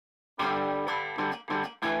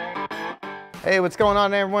Hey, what's going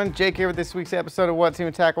on everyone? Jake here with this week's episode of What's New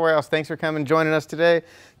in Tackle Warehouse. Thanks for coming and joining us today.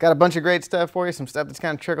 Got a bunch of great stuff for you, some stuff that's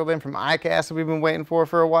kind of trickled in from ICAST that we've been waiting for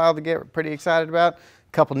a while to get. We're pretty excited about.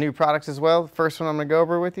 A couple new products as well. The first one I'm gonna go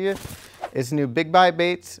over with you is new Big Bite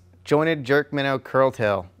Baits Jointed Jerk Minnow Curl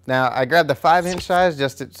Tail. Now, I grabbed the 5-inch size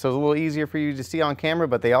just so it's a little easier for you to see on camera,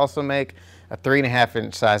 but they also make a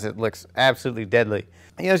 3.5-inch size. It looks absolutely deadly.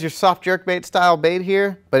 It has your soft jerkbait style bait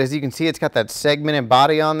here, but as you can see, it's got that segmented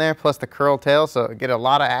body on there, plus the curl tail, so get a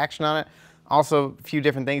lot of action on it. Also, a few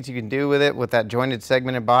different things you can do with it with that jointed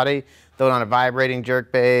segmented body. Throw it on a vibrating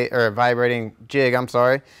jerkbait, or a vibrating jig, I'm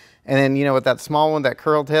sorry. And then, you know, with that small one, that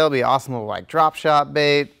curl tail, be awesome little like drop shot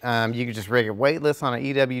bait. You could just rig it weightless on an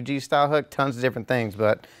EWG style hook, tons of different things.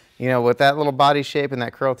 But, you know, with that little body shape and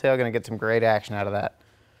that curl tail, gonna get some great action out of that.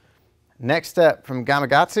 Next up from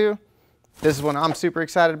Gamakatsu, this is one I'm super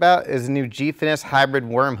excited about, is a new G-Finesse hybrid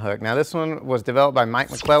worm hook. Now this one was developed by Mike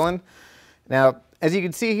McClellan. Now, as you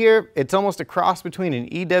can see here, it's almost a cross between an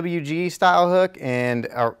EWG style hook and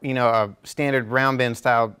a standard round bend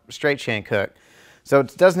style straight shank hook. So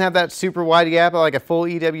it doesn't have that super wide gap like a full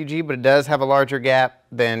EWG, but it does have a larger gap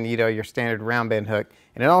than, you know, your standard round bend hook.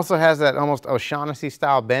 And it also has that almost O'Shaughnessy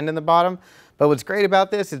style bend in the bottom. But what's great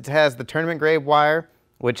about this, it has the tournament grade wire,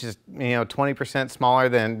 which is, you know, 20% smaller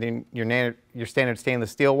than your standard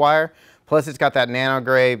stainless steel wire. Plus it's got that nano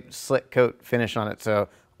gray slick coat finish on it. So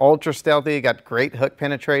ultra stealthy, got great hook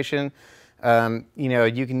penetration. You know,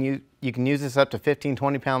 you can use this up to 15,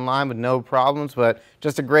 20 pound line with no problems, but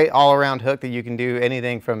just a great all around hook that you can do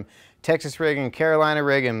anything from Texas rigging, Carolina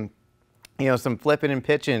rigging, you know, some flipping and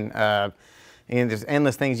pitching, and there's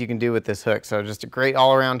endless things you can do with this hook. So just a great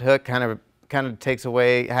all around hook, kind of takes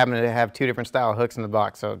away having to have two different style hooks in the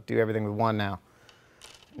box, so do everything with one now.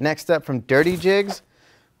 Next up from Dirty Jigs,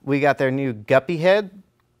 we got their new Guppy Head.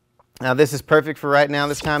 Now this is perfect for right now,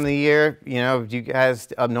 this time of the year. You know, you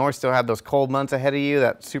guys up north still have those cold months ahead of you,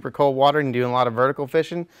 that super cold water, and doing a lot of vertical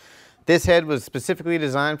fishing. This head was specifically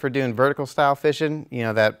designed for doing vertical style fishing, you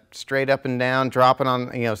know, that straight up and down, dropping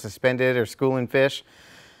on, you know, suspended or schooling fish.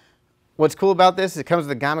 What's cool about this is it comes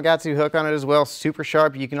with a Gamakatsu hook on it as well, super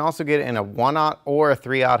sharp. You can also get it in a 1/0 or a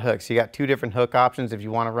 3/0 hook. So you got two different hook options if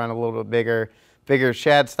you want to run a little bit bigger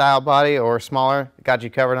shad style body or smaller. It got you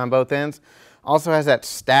covered on both ends. Also has that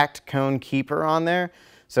stacked cone keeper on there.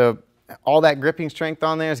 So all that gripping strength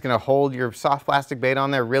on there is going to hold your soft plastic bait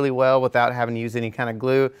on there really well without having to use any kind of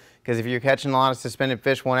glue. Because if you're catching a lot of suspended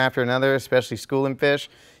fish one after another, especially schooling fish,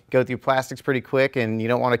 go through plastics pretty quick and you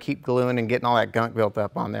don't want to keep gluing and getting all that gunk built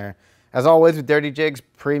up on there. As always with Dirty Jigs,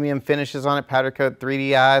 premium finishes on it, powder coat,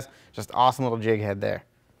 3D eyes, just awesome little jig head there.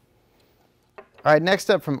 All right,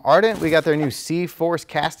 next up from Ardent, we got their new Sea Force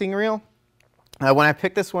casting reel. When I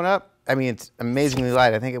picked this one up, I mean, it's amazingly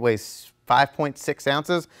light. I think it weighs 5.6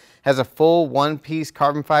 ounces, has a full one-piece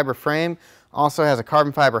carbon fiber frame, also has a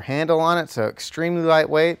carbon fiber handle on it, so extremely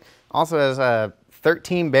lightweight. Also has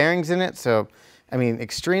 13 bearings in it, so, I mean,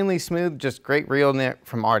 extremely smooth, just great reel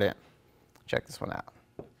from Ardent. Check this one out.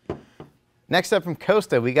 Next up from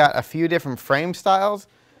Costa, we got a few different frame styles.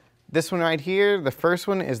 This one right here, the first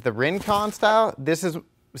one is the Rincon style. This is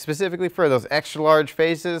specifically for those extra large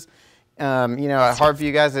faces. You know, hard for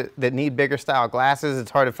you guys that need bigger style glasses.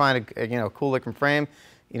 It's hard to find a cool looking frame.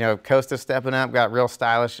 You know, Costa stepping up, got real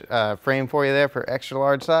stylish frame for you there for extra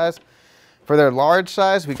large size. For their large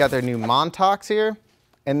size, we got their new Montauk's here.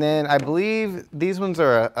 And then I believe these ones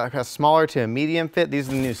are a smaller to a medium fit. These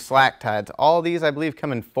are the new Slack Tides. All of these, I believe,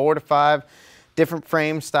 come in 4 to 5 different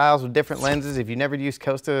frame styles with different lenses. If you've never used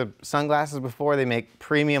Costa sunglasses before, they make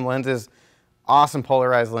premium lenses, awesome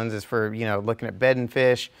polarized lenses for, you know, looking at bed and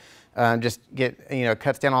fish. Just get, you know,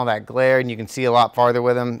 cuts down all that glare and you can see a lot farther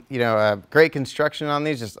with them. You know, great construction on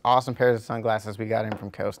these, just awesome pairs of sunglasses we got in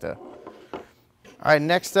from Costa. All right,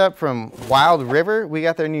 next up from Wild River, we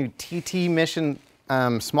got their new TT Mission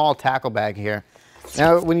small tackle bag here.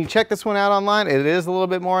 Now, when you check this one out online, it is a little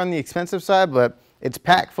bit more on the expensive side, but it's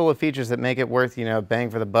packed full of features that make it worth, you know, bang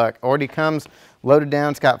for the buck. Already comes loaded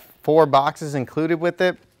down. It's got 4 boxes included with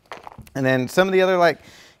it. And then some of the other like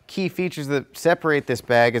key features that separate this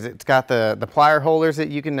bag is it's got the plier holders that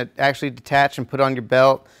you can actually detach and put on your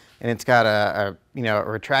belt. And it's got a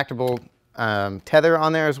retractable tether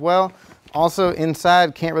on there as well. Also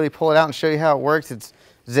inside, can't really pull it out and show you how it works. It's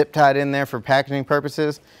zip tied in there for packaging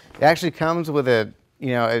purposes. It actually comes with a,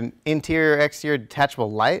 you know, an interior exterior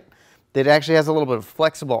detachable light that actually has a little bit of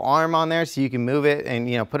flexible arm on there, so you can move it and,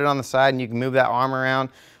 you know, put it on the side and you can move that arm around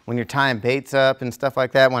when you're tying baits up and stuff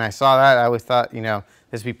like that. When I saw that, I always thought, you know,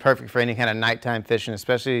 this would be perfect for any kind of nighttime fishing,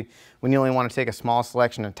 especially when you only want to take a small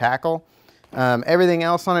selection of tackle. Everything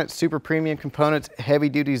else on it, super premium components, heavy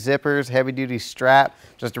duty zippers, heavy duty strap,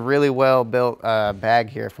 just a really well built bag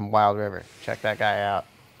here from Wild River. Check that guy out.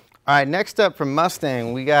 All right, next up from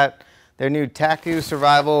Mustang, we got their new Taku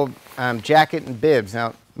Survival jacket and bibs.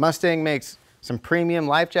 Now, Mustang makes some premium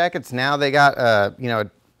life jackets. Now they got you know,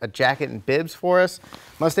 a jacket and bibs for us.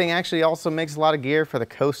 Mustang actually also makes a lot of gear for the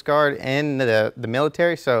Coast Guard and the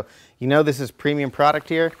military, so you know this is premium product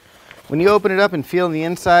here. When you open it up and feel the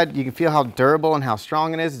inside, you can feel how durable and how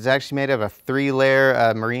strong it is. It's actually made of a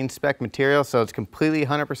 3-layer marine spec material, so it's completely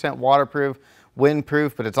 100% waterproof,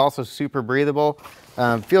 windproof, but it's also super breathable.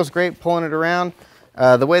 Feels great pulling it around.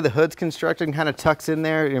 The way the hood's constructed kind of tucks in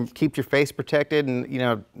there and keeps your face protected, and you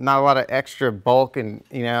know, not a lot of extra bulk and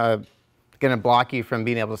you know, gonna block you from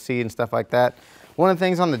being able to see and stuff like that. One of the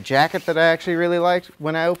things on the jacket that I actually really liked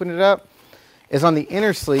when I opened it up is on the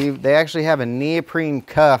inner sleeve, they actually have a neoprene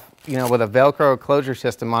cuff, you know, with a Velcro closure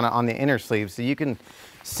system on it on the inner sleeve. So you can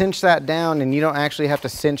cinch that down and you don't actually have to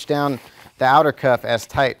cinch down the outer cuff as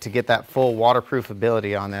tight to get that full waterproof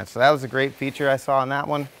ability on that. So that was a great feature I saw on that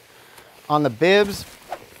one. On the bibs,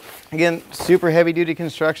 again, super heavy duty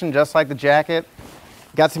construction, just like the jacket.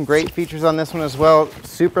 Got some great features on this one as well.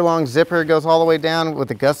 Super long zipper, goes all the way down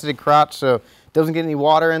with a gusseted crotch, so it doesn't get any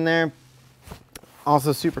water in there.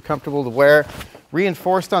 Also super comfortable to wear.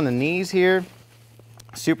 Reinforced on the knees here.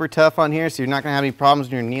 Super tough on here, so you're not gonna have any problems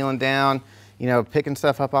when you're kneeling down, you know, picking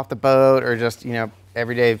stuff up off the boat or just, you know,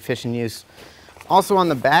 everyday fishing use. Also on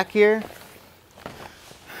the back here,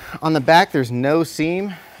 on the back there's no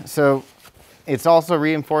seam, so it's also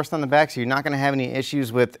reinforced on the back, so you're not gonna have any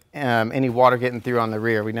issues with any water getting through on the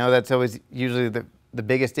rear. We know that's always usually the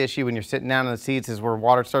biggest issue when you're sitting down in the seats is where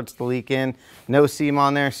water starts to leak in. No seam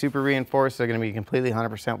on there, super reinforced. They're gonna be completely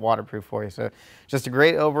 100% waterproof for you. So just a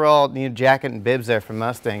great overall new jacket and bibs there from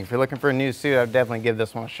Mustang. If you're looking for a new suit, I'd definitely give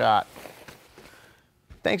this one a shot.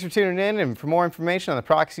 Thanks for tuning in, and for more information on the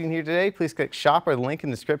products seen here today, please click shop or the link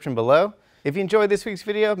in the description below. If you enjoyed this week's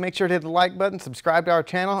video, make sure to hit the like button, subscribe to our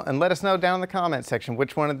channel, and let us know down in the comments section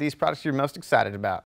which one of these products you're most excited about.